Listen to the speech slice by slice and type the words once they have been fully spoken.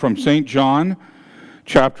from St. John,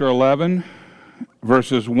 chapter 11,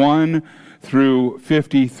 verses 1 through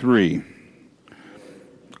 53.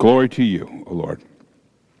 Glory to you, O Lord.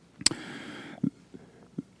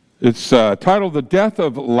 It's titled The Death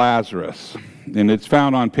of Lazarus, and it's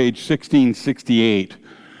found on page 1668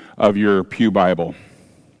 of your Pew Bible.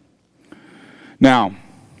 Now,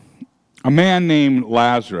 a man named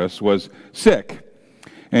Lazarus was sick,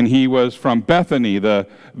 and he was from Bethany, the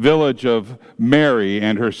village of Mary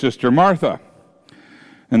and her sister Martha.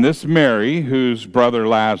 And this Mary, whose brother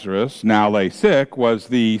Lazarus now lay sick, was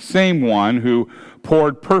the same one who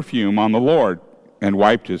poured perfume on the Lord and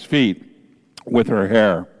wiped his feet with her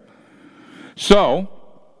hair. So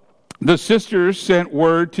the sisters sent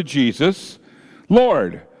word to Jesus,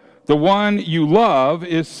 "Lord, the one you love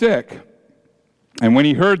is sick." And when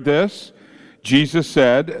he heard this, Jesus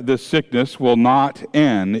said, "The sickness will not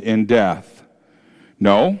end in death.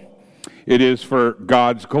 No, it is for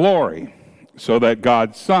God's glory, so that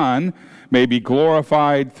God's Son may be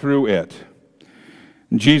glorified through it."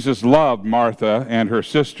 Jesus loved Martha and her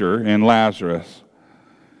sister and Lazarus.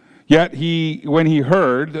 Yet when he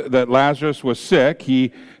heard that Lazarus was sick,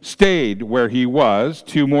 he stayed where he was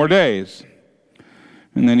 2 more days.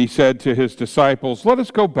 And then he said to his disciples, "Let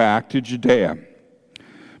us go back to Judea."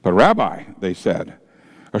 "But Rabbi," they said,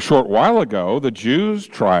 "a short while ago the Jews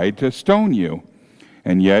tried to stone you,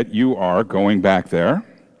 and yet you are going back there?"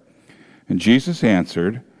 And Jesus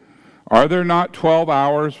answered, "Are there not 12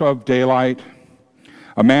 hours of daylight?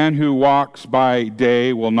 A man who walks by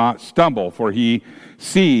day will not stumble, for he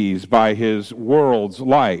sees by his world's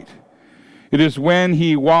light. It is when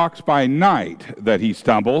he walks by night that he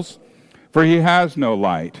stumbles, for he has no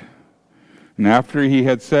light." And after he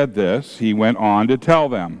had said this, he went on to tell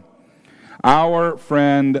them, "Our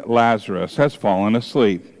friend Lazarus has fallen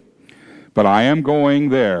asleep, but I am going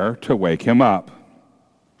there to wake him up."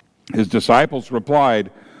 His disciples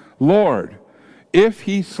replied, "Lord, if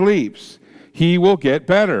he sleeps, he will get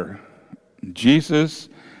better." Jesus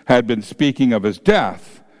had been speaking of his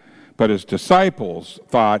death, but his disciples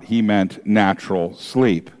thought he meant natural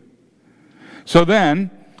sleep. So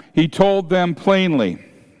then he told them plainly,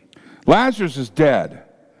 "Lazarus is dead,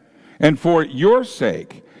 and for your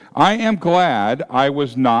sake I am glad I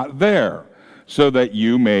was not there, so that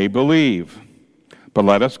you may believe. But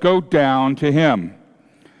let us go down to him."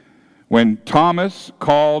 When Thomas,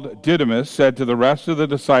 called Didymus, said to the rest of the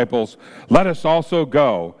disciples, "Let us also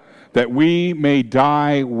go, that we may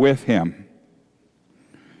die with him."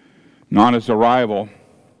 And on his arrival,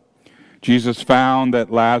 Jesus found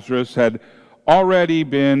that Lazarus had already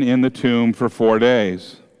been in the tomb for 4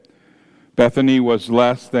 days. Bethany was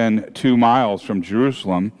less than 2 miles from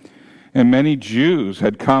Jerusalem, and many Jews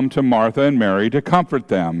had come to Martha and Mary to comfort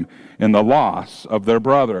them in the loss of their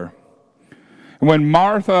brother. And when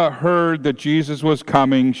Martha heard that Jesus was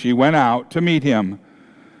coming, she went out to meet him,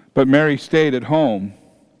 but Mary stayed at home.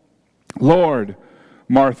 "Lord,"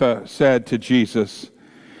 Martha said to Jesus,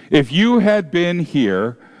 "if you had been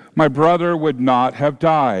here, my brother would not have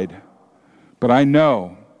died. But I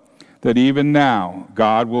know that even now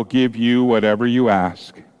God will give you whatever you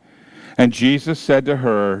ask." And Jesus said to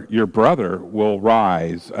her, "Your brother will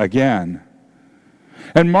rise again."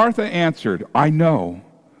 And Martha answered, "I know.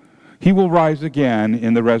 He will rise again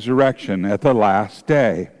in the resurrection at the last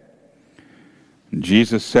day." And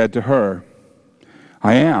Jesus said to her,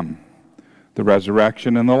 "I am the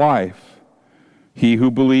resurrection and the life. He who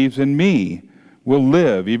believes in me will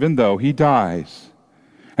live even though he dies.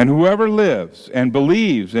 And whoever lives and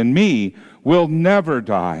believes in me will never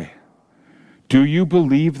die. Do you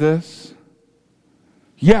believe this?"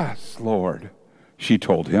 "Yes, Lord," she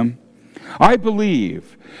told him. "I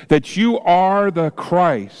believe that you are the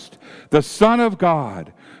Christ, the Son of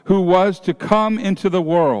God, who was to come into the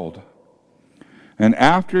world." And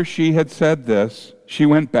after she had said this, she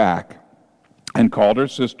went back and called her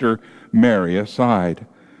sister Mary aside.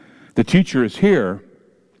 "The teacher is here,"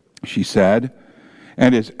 she said,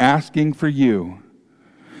 "and is asking for you."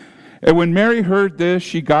 And when Mary heard this,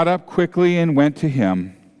 she got up quickly and went to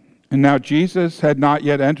him. And now Jesus had not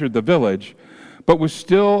yet entered the village, but was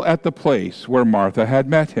still at the place where Martha had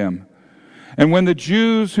met him. And when the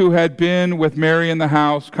Jews who had been with Mary in the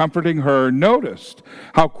house, comforting her, noticed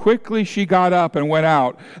how quickly she got up and went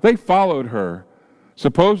out, they followed her,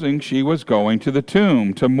 supposing she was going to the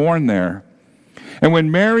tomb to mourn there. And when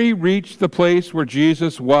Mary reached the place where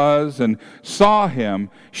Jesus was and saw him,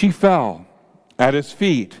 she fell at his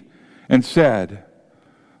feet and said,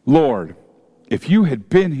 "Lord, if you had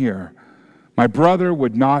been here, my brother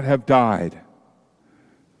would not have died."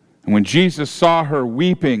 And when Jesus saw her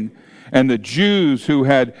weeping, And the Jews who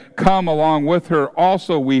had come along with her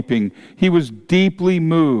also weeping. He was deeply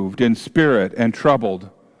moved in spirit and troubled.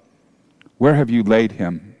 "Where have you laid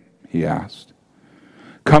him?" he asked.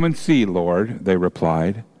 "Come and see, Lord," they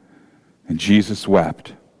replied. And Jesus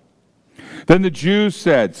wept. Then the Jews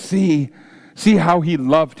said, See how he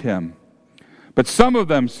loved him." But some of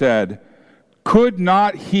them said, "Could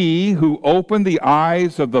not he who opened the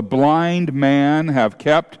eyes of the blind man have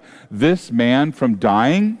kept this man from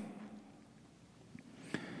dying?"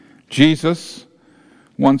 Jesus,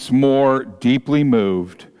 once more deeply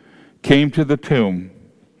moved, came to the tomb.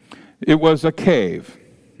 It was a cave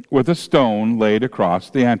with a stone laid across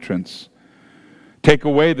the entrance. "Take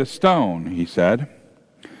away the stone," he said.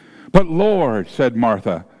 "But Lord," said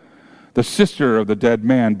Martha, the sister of the dead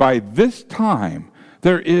man, "by this time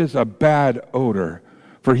there is a bad odor,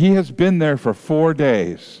 for he has been there for 4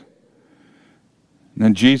 days." And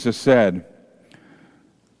then Jesus said,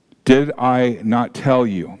 "Did I not tell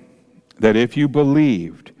you that if you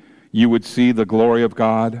believed, you would see the glory of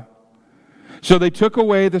God?" So they took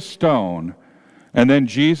away the stone, and then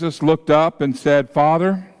Jesus looked up and said,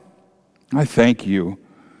 "Father, I thank you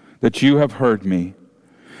that you have heard me.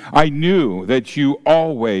 I knew that you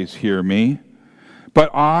always hear me, but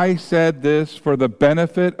I said this for the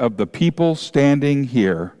benefit of the people standing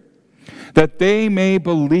here, that they may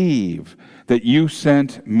believe that you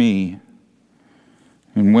sent me."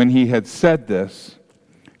 And when he had said this,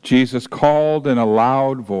 Jesus called in a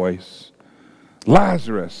loud voice,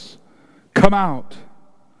 "Lazarus, come out!"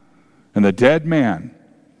 And the dead man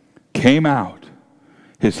came out,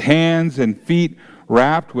 his hands and feet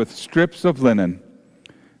wrapped with strips of linen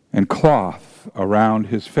and cloth around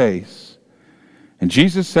his face. And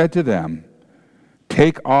Jesus said to them,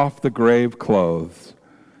 "Take off the grave clothes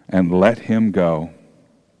and let him go."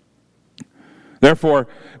 Therefore,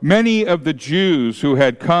 many of the Jews who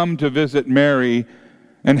had come to visit Mary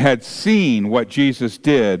and had seen what Jesus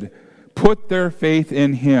did put their faith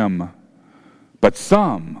in him. But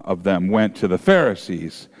some of them went to the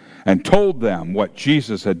Pharisees and told them what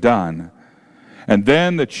Jesus had done. And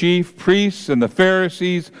then the chief priests and the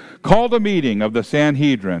Pharisees called a meeting of the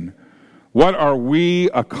Sanhedrin. "What are we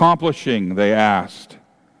accomplishing?" they asked.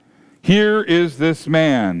 "Here is this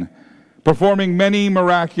man performing many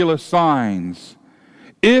miraculous signs.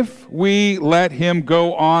 If we let him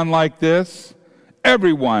go on like this,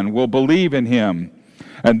 everyone will believe in him.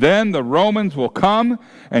 And then the Romans will come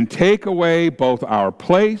and take away both our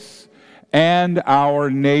place and our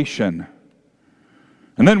nation."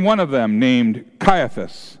 And then one of them, named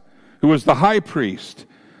Caiaphas, who was the high priest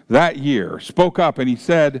that year, spoke up and he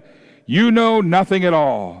said, "You know nothing at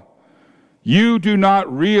all. You do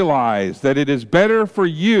not realize that it is better for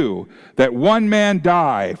you that one man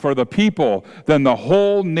die for the people than the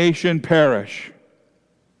whole nation perish."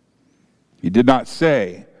 He did not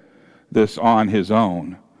say this on his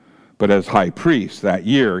own, but as high priest that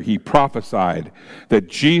year, he prophesied that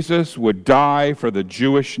Jesus would die for the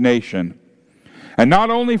Jewish nation. And not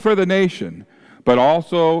only for the nation, but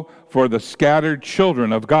also for the scattered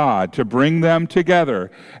children of God, to bring them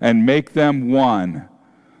together and make them one.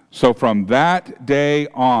 So from that day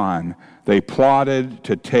on, they plotted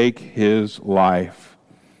to take his life.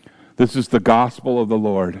 This is the gospel of the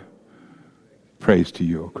Lord. Praise to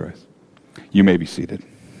you, O Christ. You may be seated.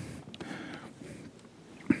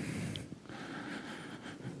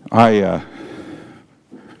 A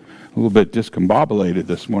little bit discombobulated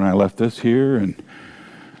this morning. I left this here, and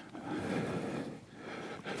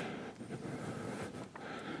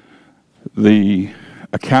the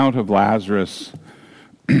account of Lazarus,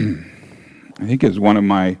 I think, is one of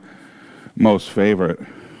my most favorite.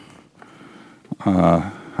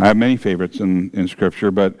 I have many favorites in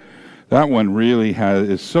Scripture, but that one really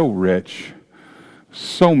is so rich,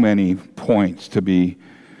 so many points to be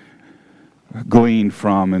gleaned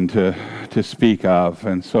from and to speak of.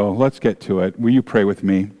 And so let's get to it. Will you pray with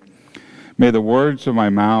me? May the words of my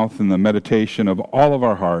mouth and the meditation of all of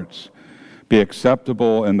our hearts be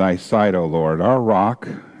acceptable in thy sight, O Lord, our rock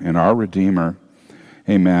and our Redeemer.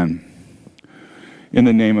 Amen. In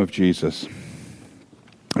the name of Jesus.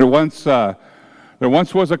 There once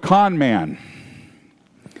was a con man,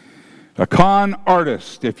 a con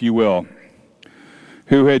artist, if you will,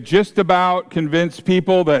 who had just about convinced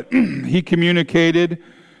people that he communicated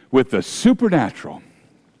with the supernatural.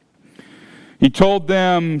 He told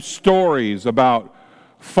them stories about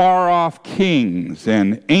far-off kings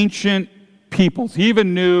and ancient peoples. He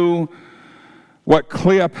even knew what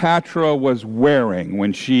Cleopatra was wearing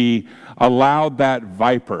when she allowed that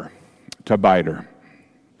viper to bite her.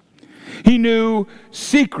 He knew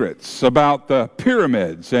secrets about the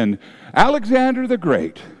pyramids and Alexander the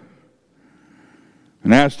Great.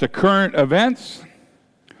 And as to current events,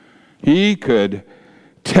 he could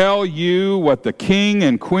tell you what the King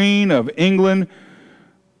and Queen of England,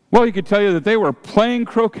 well, he could tell you that they were playing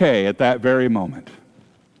croquet at that very moment.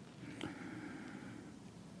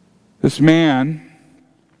 This man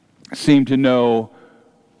seemed to know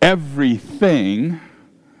everything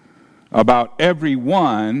about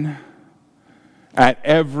everyone at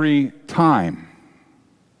every time.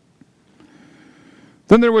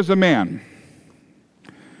 Then there was a man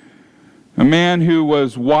who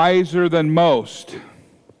was wiser than most,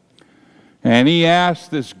 and he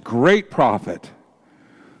asked this great prophet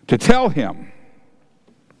to tell him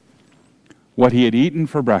what he had eaten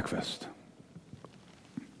for breakfast.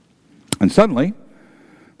 And suddenly,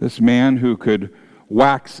 this man who could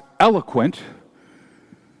wax eloquent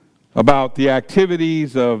about the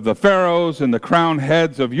activities of the pharaohs and the crowned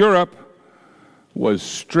heads of Europe was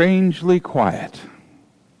strangely quiet.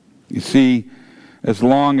 You see, as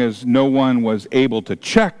long as no one was able to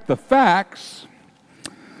check the facts,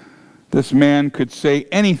 this man could say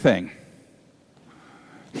anything.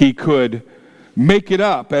 He could make it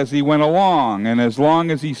up as he went along, and as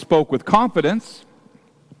long as he spoke with confidence,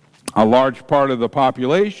 a large part of the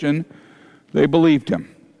population, they believed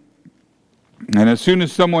him. And as soon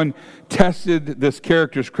as someone tested this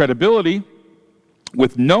character's credibility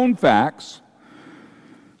with known facts,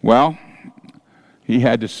 well, he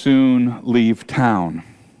had to soon leave town.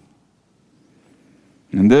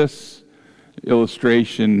 And this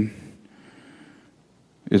illustration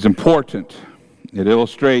is important. It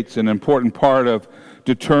illustrates an important part of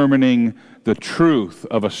determining the truth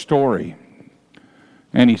of a story,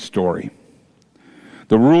 any story.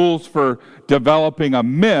 The rules for developing a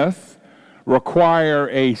myth require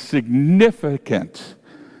a significant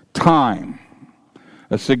time,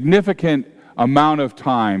 a significant amount of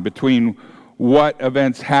time between what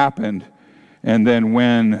events happened and then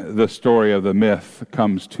when the story of the myth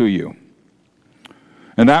comes to you.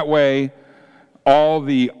 And that way, all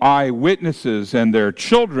the eyewitnesses and their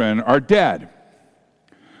children are dead.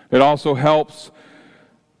 It also helps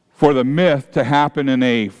for the myth to happen in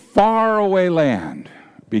a faraway land,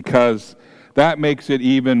 because that makes it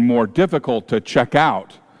even more difficult to check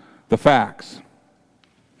out the facts.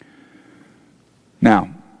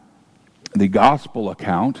 Now, the gospel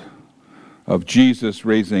account of Jesus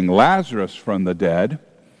raising Lazarus from the dead,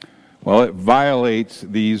 well, it violates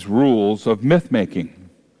these rules of myth-making.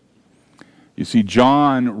 You see,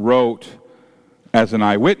 John wrote as an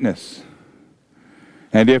eyewitness.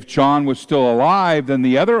 And if John was still alive, then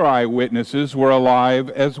the other eyewitnesses were alive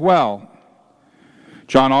as well.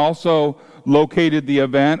 John also located the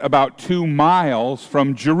event about 2 miles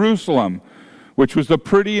from Jerusalem, which was a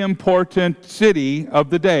pretty important city of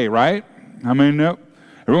the day, right? I mean,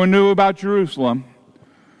 everyone knew about Jerusalem.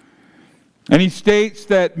 And he states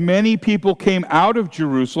that many people came out of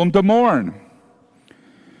Jerusalem to mourn.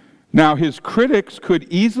 Now, his critics could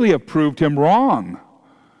easily have proved him wrong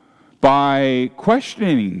by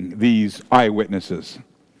questioning these eyewitnesses.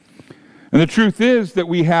 And the truth is that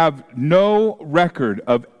we have no record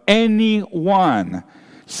of anyone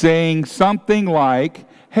saying something like,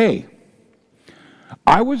 "Hey,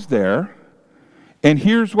 I was there, and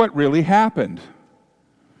here's what really happened."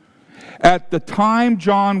 At the time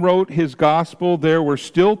John wrote his gospel, there were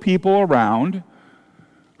still people around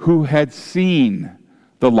who had seen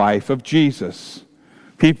the life of Jesus.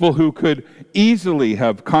 People who could easily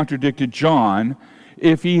have contradicted John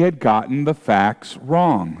if he had gotten the facts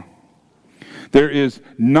wrong. There is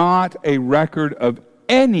not a record of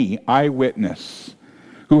any eyewitness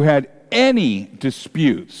who had any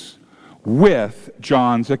disputes with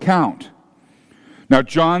John's account. Now,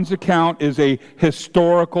 John's account is a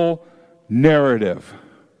historical narrative,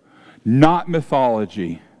 not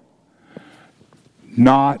mythology,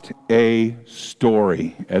 not a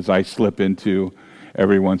story, as I slip into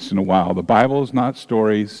every once in a while. The Bible is not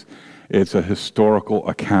stories, it's a historical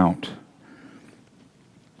account.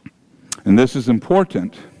 And this is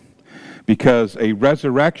important because a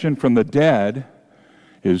resurrection from the dead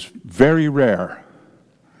is very rare.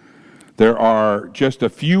 There are just a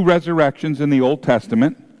few resurrections in the Old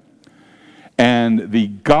Testament, and the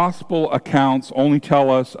gospel accounts only tell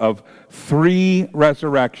us of 3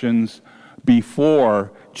 resurrections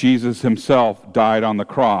before Jesus himself died on the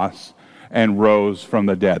cross and rose from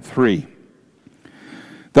the dead. 3.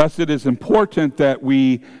 Thus, it is important that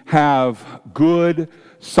we have good,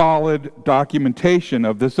 solid documentation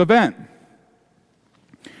of this event.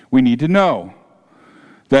 We need to know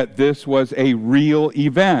that this was a real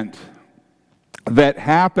event that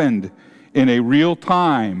happened in a real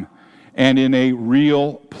time and in a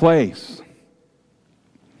real place.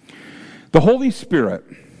 The Holy Spirit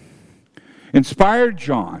inspired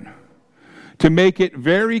John to make it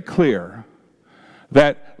very clear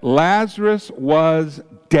that Lazarus was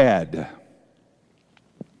dead.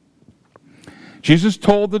 Jesus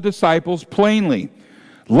told the disciples plainly,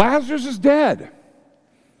 Lazarus is dead.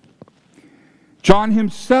 John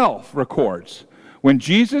himself records, when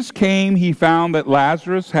Jesus came, he found that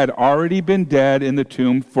Lazarus had already been dead in the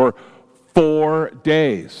tomb for 4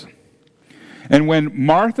 days. And when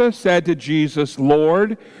Martha said to Jesus,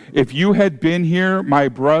 Lord, if you had been here, my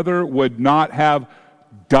brother would not have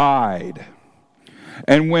died.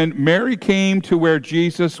 And when Mary came to where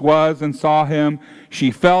Jesus was and saw him, she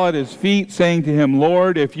fell at his feet, saying to him,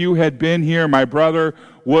 Lord, if you had been here, my brother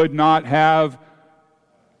would not have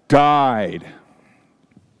died.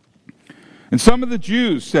 And some of the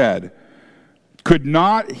Jews said, could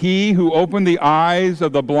not he who opened the eyes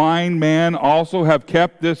of the blind man also have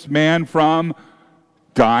kept this man from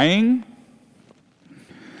dying?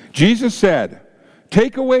 Jesus said,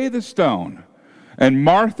 take away the stone. And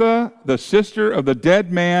Martha, the sister of the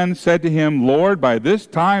dead man, said to him, Lord, by this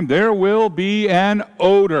time there will be an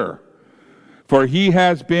odor, for he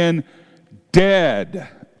has been dead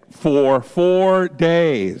for 4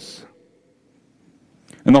 days.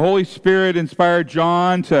 And the Holy Spirit inspired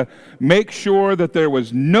John to make sure that there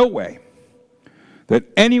was no way that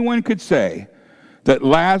anyone could say that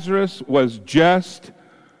Lazarus was just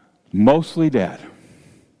mostly dead,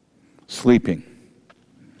 sleeping.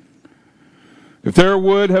 If there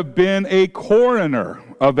would have been a coroner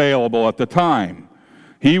available at the time,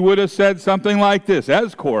 he would have said something like this,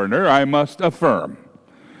 as coroner, I must affirm,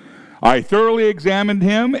 I thoroughly examined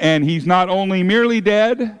him, and he's not only merely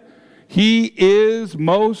dead, he is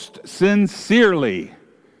most sincerely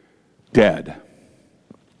dead.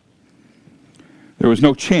 There was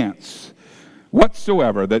no chance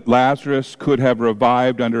whatsoever that Lazarus could have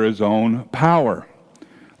revived under his own power.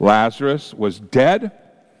 Lazarus was dead,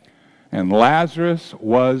 and Lazarus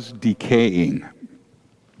was decaying.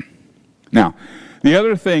 Now, the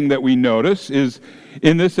other thing that we notice is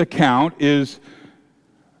in this account is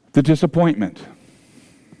the disappointment.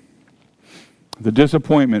 The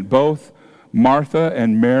disappointment. Both Martha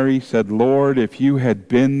and Mary said, Lord, if you had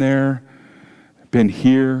been there, been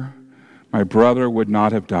here, my brother would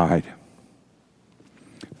not have died.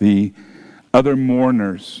 The other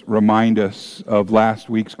mourners remind us of last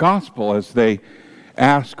week's gospel as they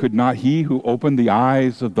ask, could not he who opened the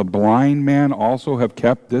eyes of the blind man also have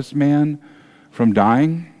kept this man from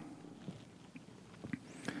dying?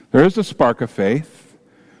 There is a spark of faith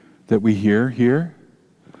that we hear here.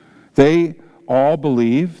 They all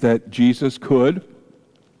believe that Jesus could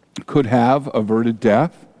have averted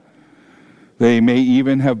death. They may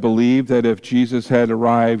even have believed that if Jesus had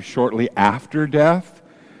arrived shortly after death,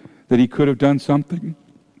 that he could have done something,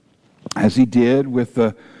 as he did with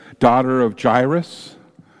the daughter of Jairus,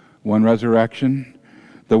 one resurrection,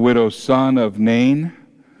 the widow's son of Nain,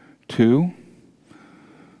 2.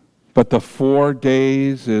 But the 4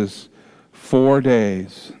 days is 4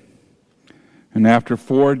 days. And after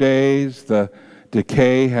 4 days, the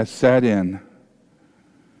decay has set in.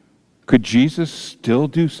 Could Jesus still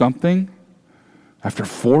do something after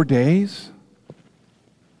 4 days?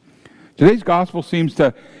 Today's gospel seems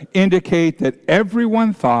to indicate that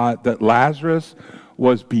everyone thought that Lazarus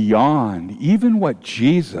was beyond even what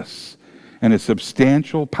Jesus and his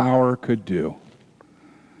substantial power could do.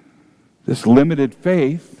 This limited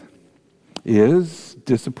faith is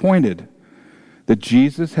disappointed that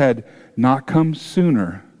Jesus had not come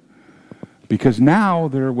sooner, because now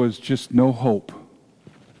there was just no hope.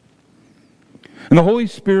 And the Holy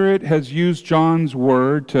Spirit has used John's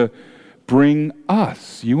word to bring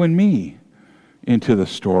us, you and me, into the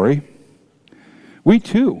story. We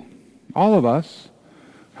too, all of us,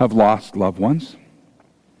 have lost loved ones.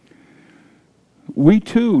 We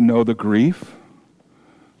too know the grief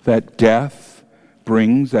that death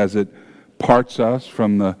brings as it parts us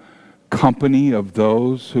from the company of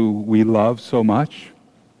those who we love so much.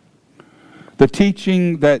 The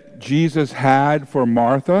teaching that Jesus had for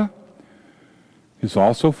Martha is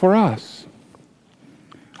also for us.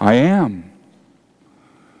 I am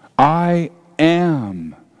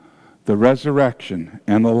the resurrection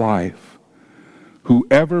and the life.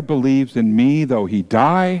 Whoever believes in me, though he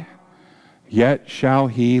die, yet shall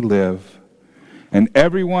he live. And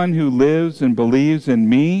everyone who lives and believes in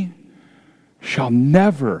me shall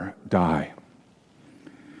never die.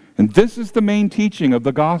 And this is the main teaching of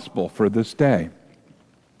the gospel for this day.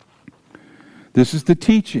 This is the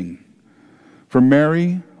teaching for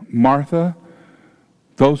Mary, Martha,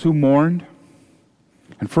 those who mourned,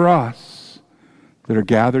 and for us that are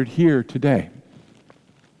gathered here today.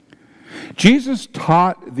 Jesus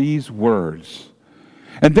taught these words,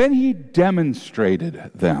 and then he demonstrated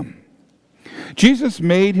them. Jesus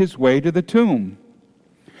made his way to the tomb,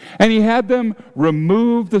 and he had them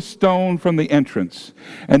remove the stone from the entrance.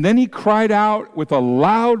 And then he cried out with a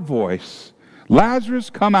loud voice, "Lazarus,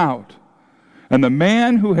 come out." And the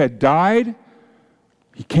man who had died,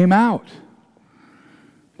 he came out.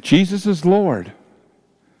 Jesus is Lord.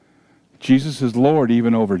 Jesus is Lord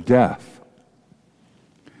even over death.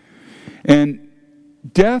 And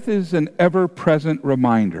death is an ever-present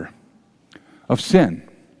reminder of sin.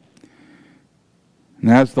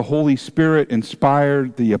 And as the Holy Spirit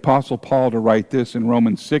inspired the Apostle Paul to write this in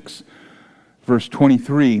Romans 6, verse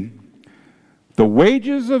 23, the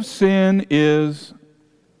wages of sin is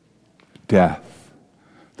death.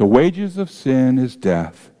 The wages of sin is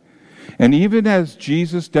death. And even as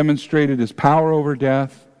Jesus demonstrated his power over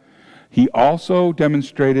death, he also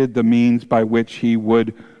demonstrated the means by which he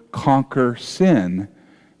would conquer sin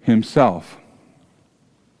himself.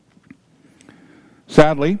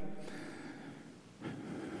 Sadly,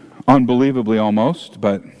 unbelievably almost,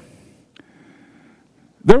 but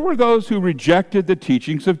there were those who rejected the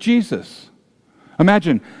teachings of Jesus.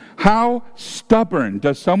 Imagine, how stubborn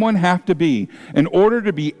does someone have to be in order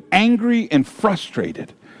to be angry and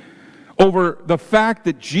frustrated over the fact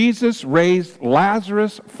that Jesus raised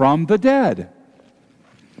Lazarus from the dead?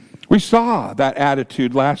 We saw that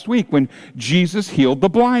attitude last week when Jesus healed the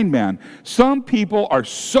blind man. Some people are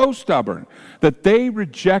so stubborn that they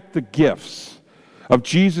reject the gifts of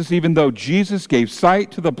Jesus, even though Jesus gave sight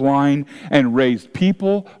to the blind and raised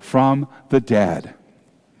people from the dead.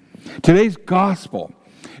 Today's gospel,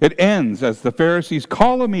 it ends as the Pharisees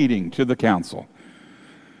call a meeting to the council.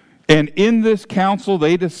 And in this council,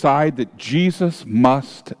 they decide that Jesus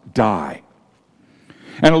must die.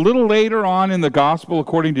 And a little later on in the gospel,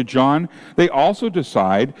 according to John, they also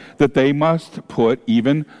decide that they must put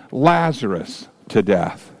even Lazarus to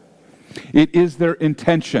death. It is their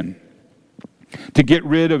intention to get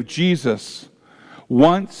rid of Jesus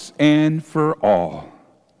once and for all.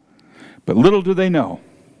 But little do they know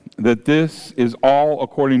that this is all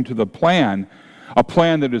according to the plan, a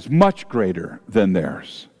plan that is much greater than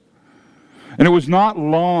theirs. And it was not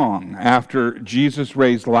long after Jesus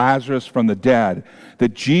raised Lazarus from the dead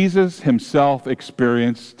that Jesus himself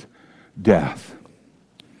experienced death.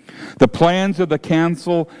 The plans of the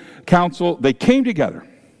council, they came together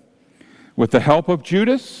with the help of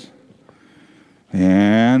Judas,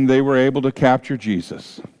 and they were able to capture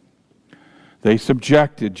Jesus. They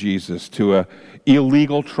subjected Jesus to an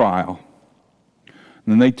illegal trial. And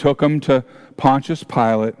then they took him to Pontius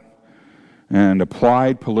Pilate and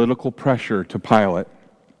applied political pressure to Pilate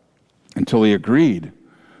until he agreed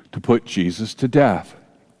to put Jesus to death.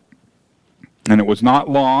 And it was not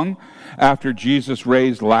long after Jesus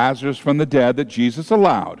raised Lazarus from the dead that Jesus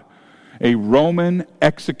allowed a Roman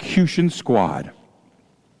execution squad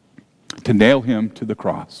to nail him to the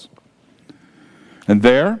cross. And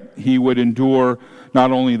there he would endure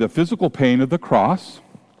not only the physical pain of the cross,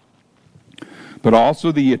 but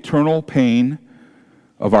also the eternal pain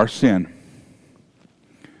of our sin.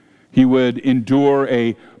 He would endure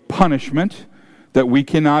a punishment that we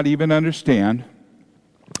cannot even understand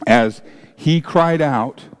as he cried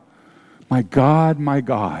out, my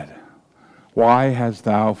God, why hast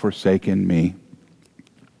thou forsaken me?"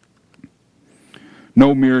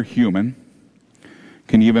 No mere human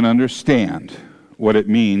can even understand what it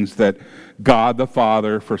means that God the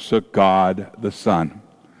Father forsook God the Son.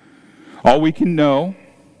 All we can know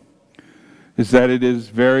is that it is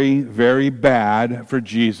very, very bad for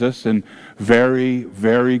Jesus and very,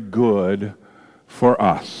 very good for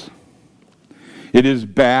us. It is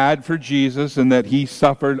bad for Jesus in that he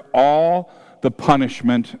suffered all the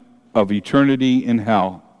punishment of eternity in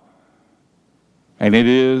hell. And it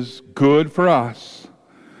is good for us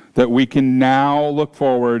that we can now look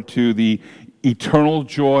forward to the eternal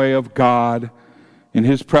joy of God in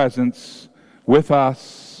his presence with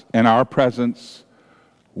us and our presence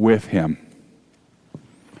with him.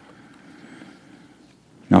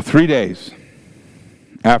 Now, 3 days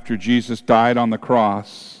after Jesus died on the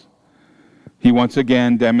cross, he once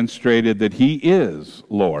again demonstrated that he is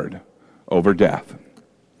Lord over death.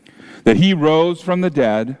 That he rose from the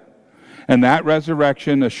dead, and that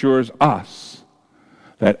resurrection assures us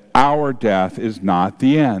that our death is not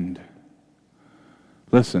the end.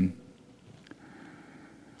 Listen,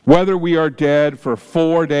 whether we are dead for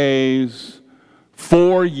 4 days,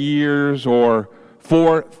 4 years, or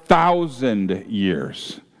 4,000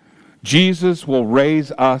 years, Jesus will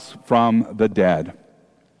raise us from the dead.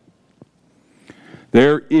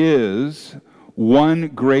 There is one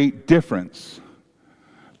great difference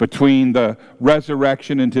between the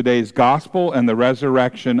resurrection in today's gospel and the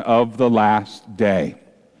resurrection of the last day.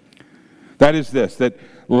 That is this, that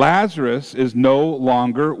Lazarus is no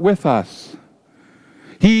longer with us.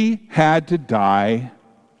 He had to die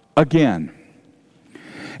again.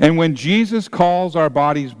 And when Jesus calls our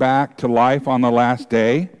bodies back to life on the last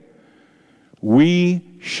day,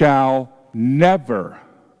 we shall never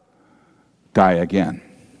die again.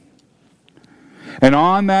 And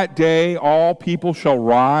on that day, all people shall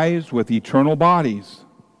rise with eternal bodies.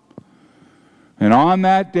 And on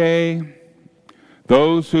that day,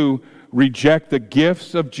 those who reject the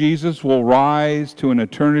gifts of Jesus will rise to an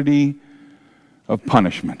eternity of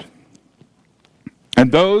punishment.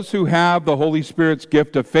 And those who have the Holy Spirit's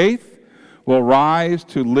gift of faith will rise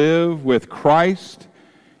to live with Christ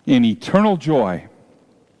in eternal joy.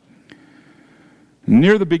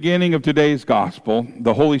 Near the beginning of today's gospel,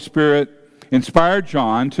 the Holy Spirit inspired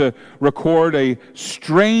John to record a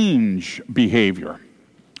strange behavior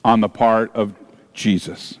on the part of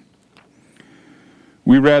Jesus.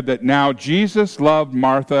 We read that now Jesus loved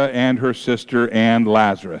Martha and her sister and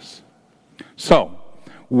Lazarus. So,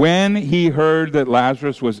 when he heard that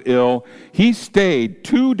Lazarus was ill, he stayed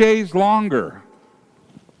 2 days longer.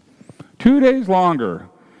 2 days longer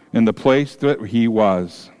in the place that he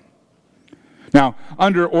was. Now,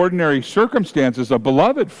 under ordinary circumstances, a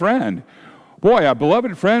beloved friend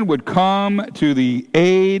would come to the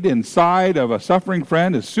aid and side of a suffering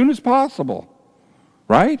friend as soon as possible,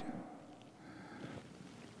 right?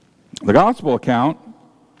 The gospel account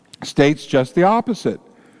states just the opposite.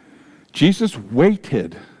 Jesus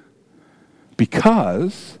waited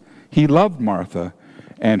because he loved Martha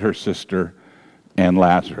and her sister and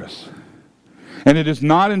Lazarus. And it is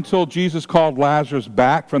not until Jesus called Lazarus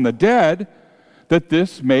back from the dead that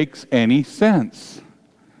this makes any sense.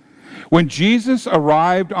 When Jesus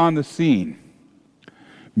arrived on the scene,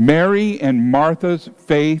 Mary and Martha's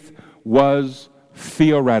faith was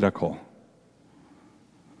theoretical.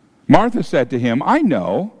 Martha said to him, "I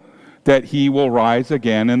know that he will rise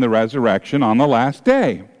again in the resurrection on the last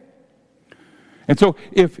day." And so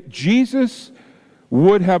if Jesus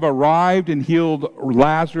would have arrived and healed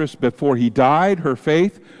Lazarus before he died, her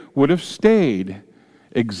faith would have stayed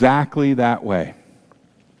exactly that way.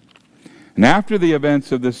 And after the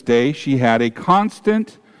events of this day, she had a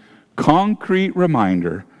constant, concrete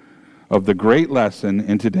reminder of the great lesson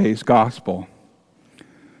in today's gospel.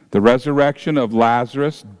 The resurrection of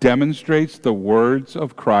Lazarus demonstrates the words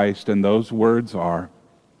of Christ, and those words are,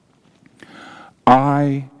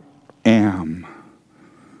 "I am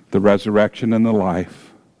the resurrection and the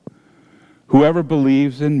life. Whoever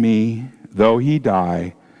believes in me, though he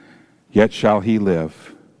die, yet shall he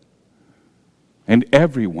live. And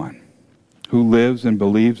everyone who lives and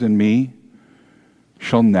believes in me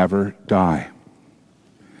shall never die."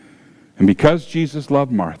 And because Jesus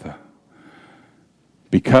loved Martha,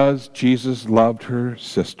 because Jesus loved her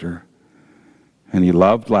sister, and he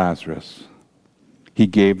loved Lazarus, he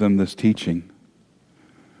gave them this teaching.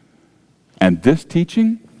 And this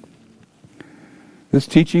teaching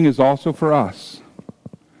is also for us.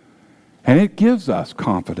 And it gives us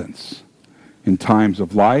confidence in times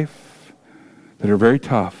of life that are very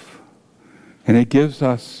tough. And it gives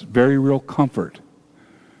us very real comfort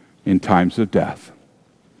in times of death.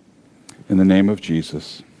 In the name of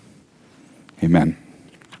Jesus, amen.